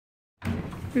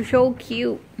You're so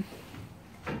cute.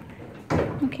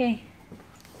 Okay.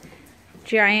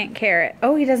 Giant carrot.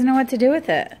 Oh, he doesn't know what to do with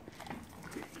it.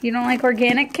 You don't like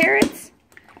organic carrots?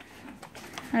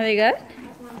 Are they good?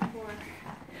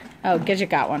 Oh, Gidget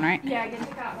got one, right? Yeah,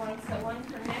 Gidget got one. So one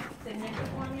for Nick. Did Nick get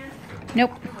one yet?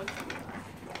 Nope.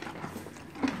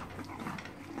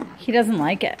 He doesn't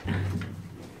like it.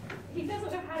 He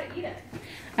doesn't know how to eat it.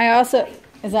 I also...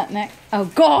 Is that Nick? Oh,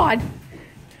 God!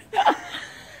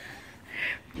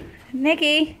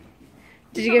 Nikki!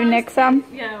 Did you give Nick some?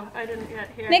 Yeah, I didn't get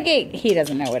here. Nikki! He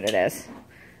doesn't know what it is.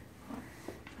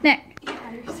 Nick!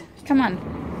 Come on.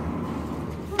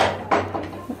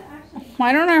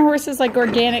 Why don't our horses like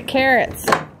organic carrots?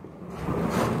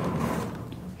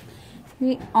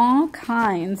 We eat all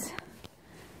kinds.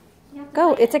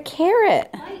 Go, it's a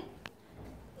carrot.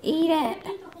 Eat it.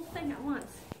 Eat the whole thing at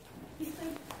once.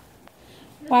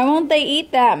 Why won't they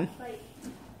eat them?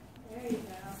 There you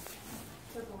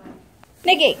go.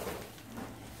 Nikki!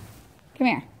 Come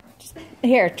here.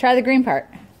 Here, try the green part.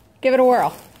 Give it a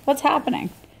whirl. What's happening?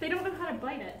 They don't know how to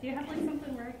bite it. Do you have like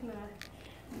something where I can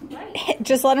bite?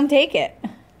 Just let them take it.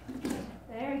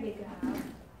 There you go.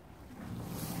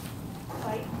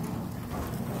 Bite.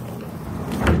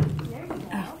 There you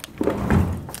go.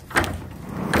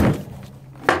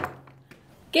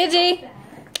 Gidget!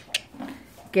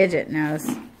 Gidget knows.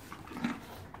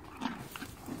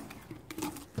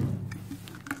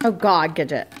 Oh God,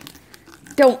 Gidget.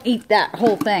 Don't eat that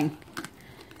whole thing.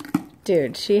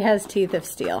 Dude, she has teeth of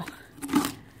steel.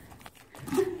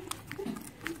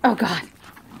 Oh God.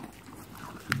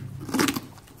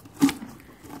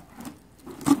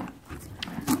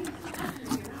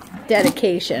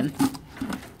 Dedication.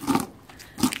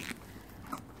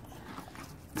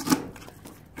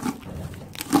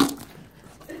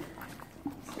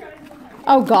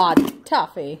 Oh God,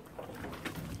 Tuffy.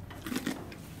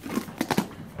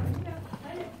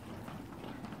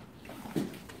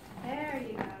 There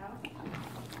you go.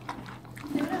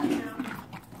 Sit up now.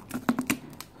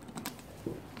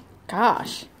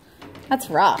 Gosh, that's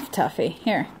rough, Tuffy.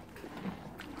 Here.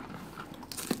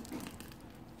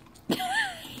 Can't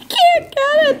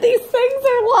get it. These things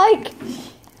are like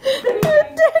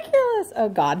ridiculous. Oh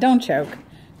God, don't choke.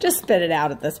 Just spit it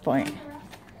out at this point.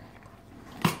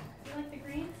 You like the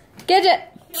greens? Gidget!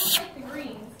 You don't like the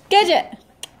greens. Gidget!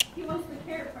 He wants the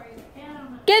carrot part.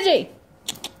 Gidget!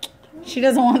 She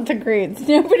doesn't want the greens.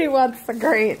 Nobody wants the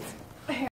greens.